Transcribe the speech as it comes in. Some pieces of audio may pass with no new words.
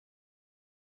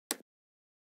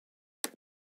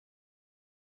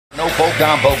No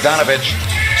Bogdanovich.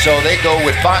 So they go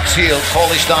with Fox Hield,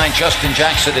 Cauley Stein, Justin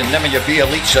Jackson, and Nemanja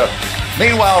Bjelica.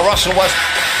 Meanwhile, Russell Westbrook.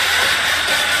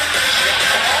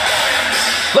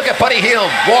 Look at Buddy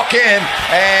Hield walk in,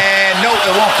 and no,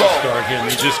 it won't go. You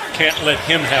just can't let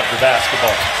him have the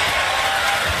basketball.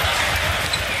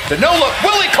 The no-look,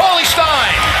 Willie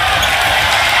Cauley-Stein.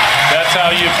 That's how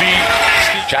you beat.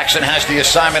 Jackson has the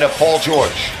assignment of Paul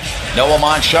George. No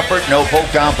Amon Shepard, no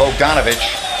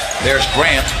Bogdanovich. There's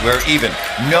Grant, we're even.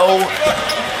 No.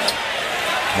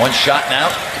 One shot now.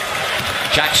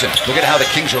 Jackson, look at how the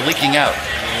Kings are leaking out.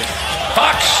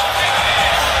 Fox.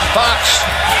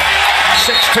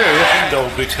 6-2. Though,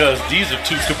 because these are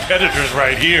two competitors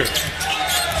right here.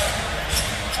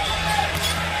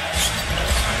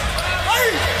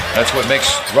 That's what makes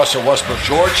Russell Westbrook.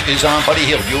 George is on Buddy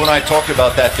Hield. You and I talked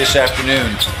about that this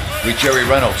afternoon with Jerry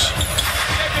Reynolds.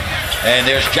 And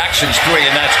there's Jackson's three,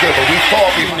 and that's good. But we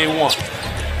thought they won.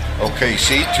 Okay,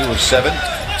 see, 2 of 7.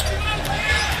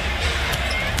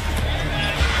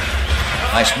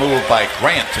 Nice move by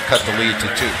Grant to cut the lead to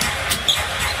 2.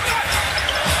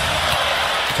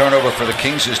 Turnover for the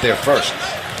Kings is their first.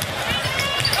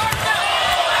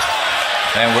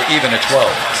 And we're even at 12.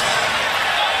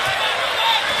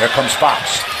 Here comes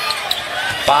Fox.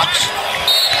 Fox,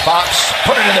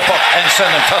 put it in the book and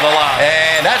send him to the line.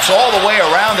 And that's all the way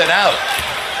around and out.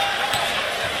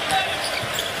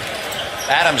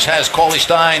 Adams has Cauley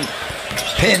Stein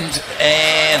pinned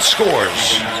and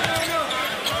scores.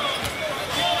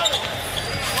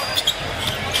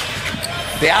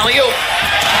 The alley-oop.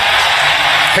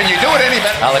 Can you do it any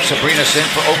better? Alex Abrinas in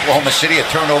for Oklahoma City. A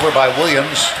turnover by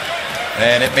Williams.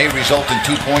 And it may result in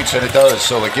 2 points, and it does.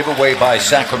 So a giveaway by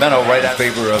Sacramento right in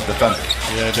favor of the Thunder.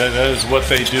 Yeah, that is what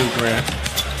they do, Grant.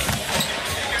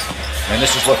 And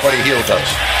this is what Buddy Hield does.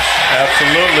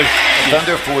 Absolutely.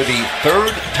 Thunder for the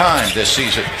 3rd time this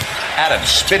season.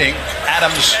 Adams spinning.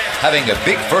 Adams having a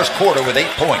big first quarter with 8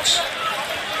 points.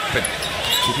 Did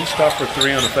he stop for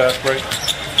 3 on the fast break?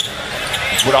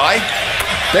 Would I?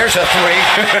 There's a 3.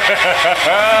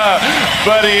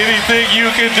 Buddy, anything you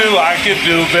can do, I can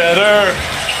do better.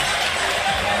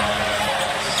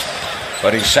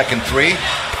 Buddy's second 3.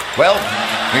 Well,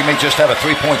 we may just have a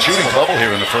 3-point shooting bubble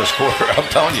here in the first quarter. I'm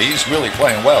telling you, he's really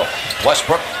playing well.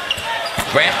 Westbrook.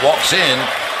 Grant walks in.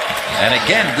 And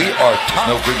again, we are tough.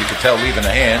 No good, you could tell, leaving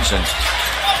the hands. And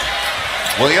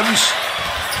Williams.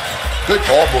 Good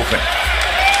ball movement.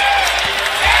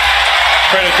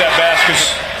 Credit that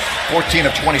basket. 14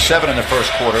 of 27 in the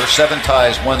first quarter. 7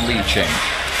 ties, 1 lead change.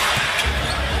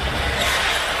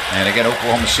 And again,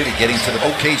 Oklahoma City getting to the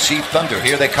OKC Thunder.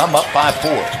 Here they come up by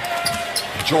 4.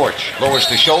 George lowers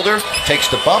the shoulder, takes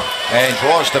the bump, and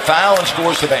draws the foul and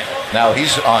scores the bank. Now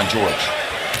he's on George.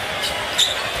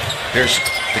 Here's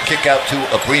the kick out to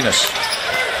Abrinas.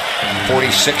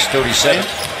 46-37.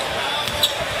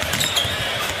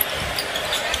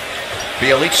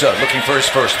 Bjelica looking for his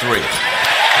first 3.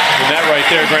 And that right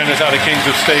there, Grant, is how the Kings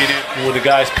have stayed in. When the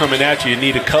guy's coming at you, you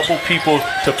need a couple people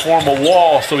to form a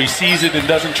wall so he sees it and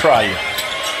doesn't try you.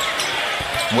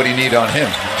 What do you need on him?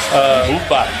 Move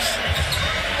bodies.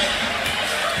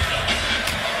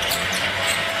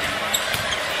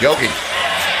 Yogi.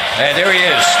 And there he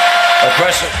is.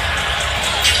 Aggressive.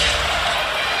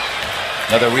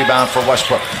 Another rebound for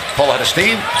Westbrook. Full out of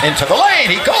steam. Into the lane.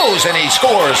 He goes and he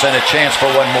scores, and a chance for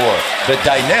one more. The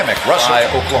dynamic Russell by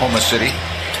Oklahoma City.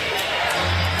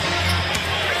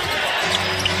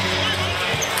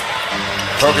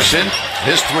 Ferguson,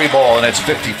 his 3 ball, and it's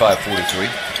 55-43.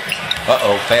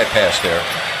 Uh-oh, bad pass there.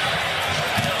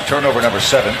 Turnover number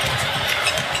 7.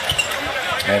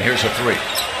 And here's a 3.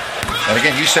 And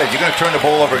again, you said you're going to turn the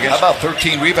ball over again. How about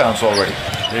 13 rebounds already?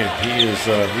 Man, he is.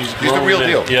 He's the real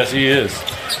deal. Yes, he is.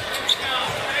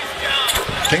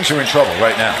 Kings are in trouble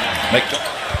right now. Make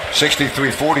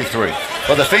 63-43.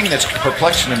 Well, the thing that's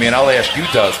perplexing to me, and I'll ask you,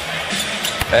 Doug,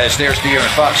 as there's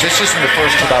De'Aaron Fox. This isn't the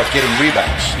first about getting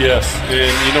rebounds. Yes,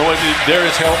 and you know what? There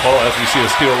is help. Oh, as we see a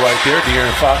steal right there.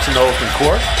 De'Aaron Fox in the open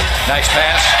court. Nice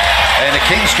pass. And the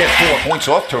Kings get 4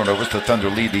 points off turnovers. The Thunder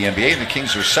lead the NBA, and the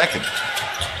Kings are second.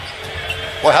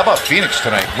 Well, how about Phoenix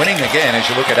tonight? Winning again as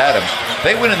you look at Adams.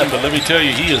 They win in the... But let me tell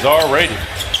you, he is R-rated.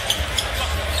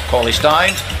 Cauley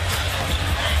Stein.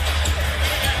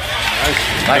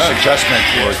 Nice adjustment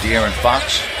for De'Aaron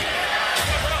Fox.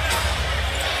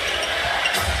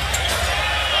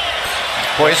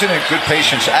 Boy, isn't it good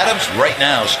patience? Adams right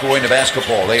now scoring the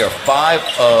basketball. They are 5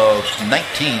 of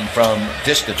 19 from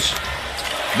distance.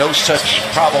 No such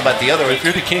problem at the other. If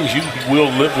you're the Kings, you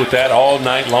will live with that all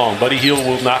night long. Buddy Hield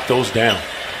will knock those down.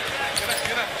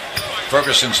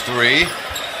 Ferguson's 3.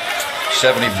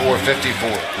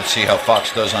 74-54. Let's see how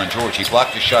Fox does on George. He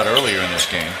blocked a shot earlier in this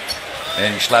game,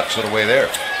 and he slaps it away there.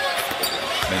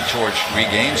 And George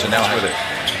regains, and now with it.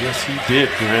 Yes, he did,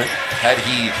 Grant. Had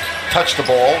he touched the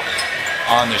ball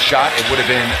on the shot, it would have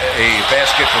been a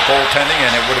basket for goaltending,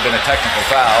 and it would have been a technical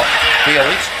foul.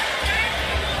 Felix.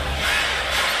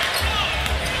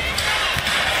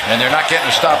 And they're not getting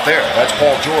a stop there. That's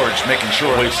Paul George making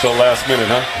sure. Wait till last minute,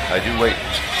 huh? I do wait.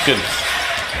 Goodness.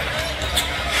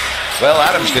 Well,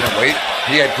 Adams didn't wait.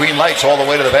 He had green lights all the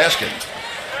way to the basket.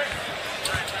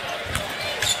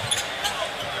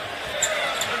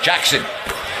 Jackson.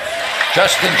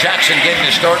 Justin Jackson getting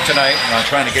his start tonight on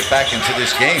trying to get back into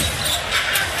this game.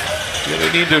 Yeah,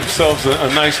 they need themselves a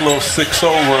nice little 6-0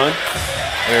 run.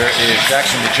 There is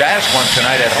Jackson. The Jazz won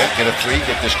tonight at home. Get a 3,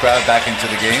 get this crowd back into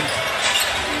the game.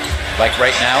 Like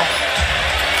right now.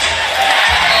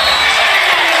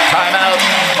 Timeout.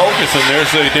 Oh, listen,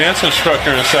 there's a dance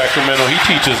instructor in Sacramento. He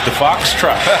teaches the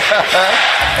foxtrot.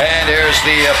 And there's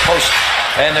the post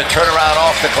and the turnaround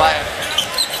off the glass.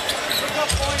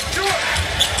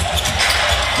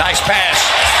 Nice pass.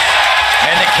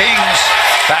 And the Kings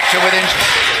back to within.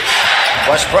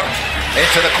 Westbrook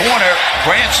into the corner.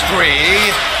 Grant's 3.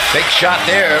 Big shot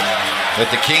there. With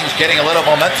the Kings getting a little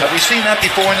momentum. Have we seen that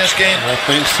before in this game? I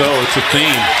think so. It's a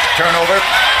theme. Turnover.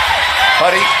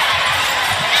 Buddy.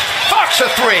 Fox a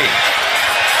 3.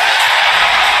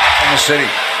 In the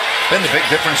city. Been the big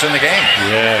difference in the game.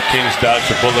 Yeah, Kings dodged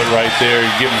a bullet right there.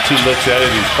 You give him 2 looks at it,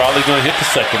 he's probably going to hit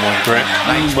the second one, Grant.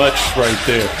 Nice. Too much right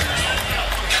there.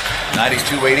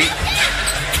 92-80.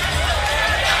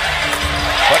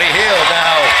 Buddy Hield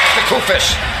now to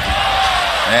Kufis.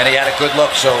 And he had a good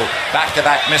look, so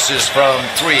back-to-back misses from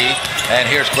 3. And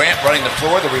here's Grant running the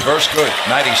floor, the reverse good,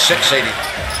 96-80.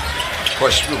 Of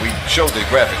course, we showed the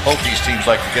graphic. Both these teams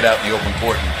like to get out in the open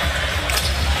court and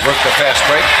work the fast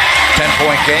break.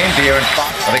 10-point game, De'Aaron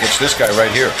Fox. I think it's this guy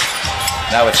right here.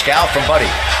 Now it's Scal from Buddy.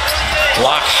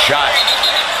 Block shot.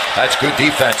 That's good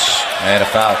defense. And a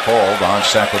foul called on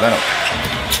Sacramento.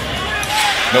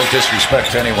 No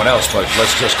disrespect to anyone else, but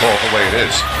let's just call it the way it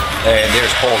is. And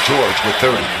there's Paul George with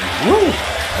 30. Woo!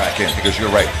 Back in, because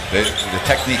you're right. The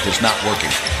technique is not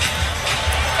working.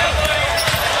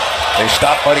 They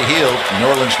stop Buddy Hield,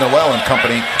 Nerlens Noel and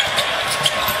company.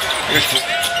 Here's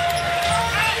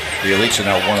the Elites are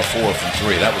now 1 of 4 from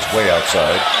 3. That was way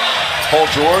outside. Paul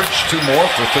George, 2 more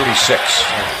for 36.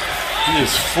 He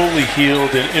is fully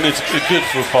healed, and it's good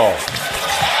for Paul.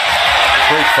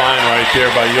 Great find right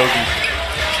there by Yogi.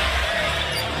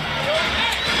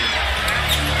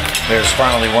 There's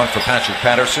finally one for Patrick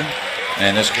Patterson,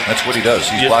 and that's what he does.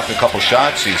 He's blocked a couple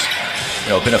shots. He's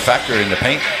been a factor in the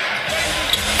paint.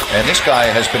 And this guy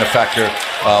has been a factor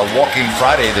walking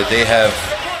Friday that they have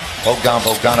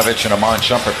Bogdanovich and Amon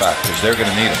Shumpert back because they're going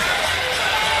to need him.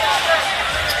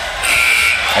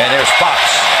 And there's Fox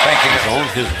banking it on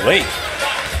his way.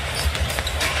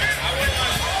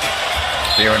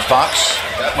 De'Aaron Fox.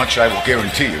 That much I will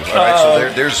guarantee you. All right, so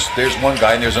there's one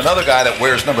guy, and there's another guy that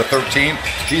wears number 13.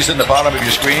 He's in the bottom of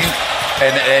your screen,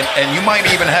 and you might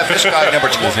even have this guy number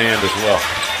 12. His hand as well.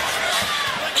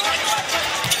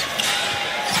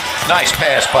 Nice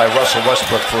pass by Russell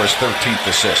Westbrook for his 13th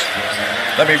assist.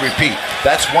 Let me repeat,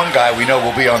 that's one guy we know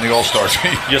will be on the All-Star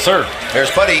team. Yes, sir. There's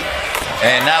Buddy,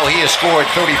 and now he has scored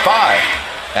 35.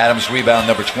 Adams rebound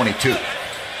number 22.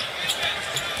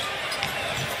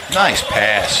 Nice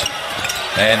pass.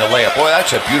 And the layup. Boy,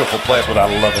 that's a beautiful play. That's what I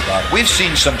love about it. We've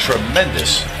seen some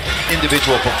tremendous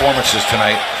individual performances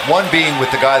tonight. One being with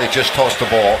the guy that just tossed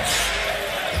the ball.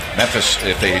 Memphis,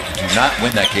 if they do not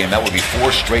win that game, that would be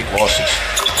 4 straight losses.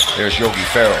 There's Yogi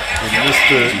Ferrell.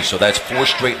 So that's 4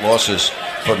 straight losses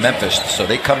for Memphis. So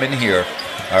they come in here,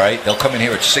 all right, they'll come in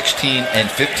here at 16 and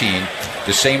 15,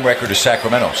 the same record as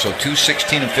Sacramento. So 2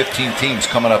 16 and 15 teams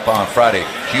coming up on Friday.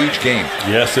 Huge game.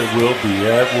 Yes, it will be.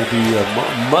 That will be a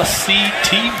must-see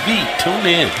TV. Tune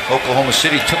in. Oklahoma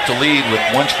City took the lead with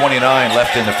 1:29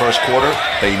 left in the first quarter.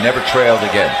 They never trailed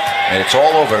again. And it's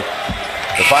all over.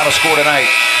 The final score tonight,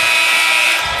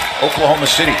 Oklahoma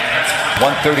City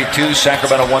 132,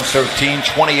 Sacramento 113,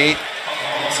 28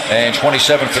 and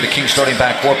 27 for the Kings starting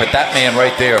backcourt. But that man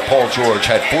right there, Paul George,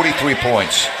 had 43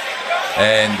 points.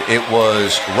 And it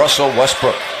was Russell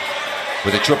Westbrook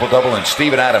with a triple-double, and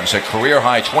Steven Adams at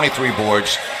career-high 23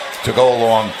 boards to go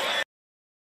along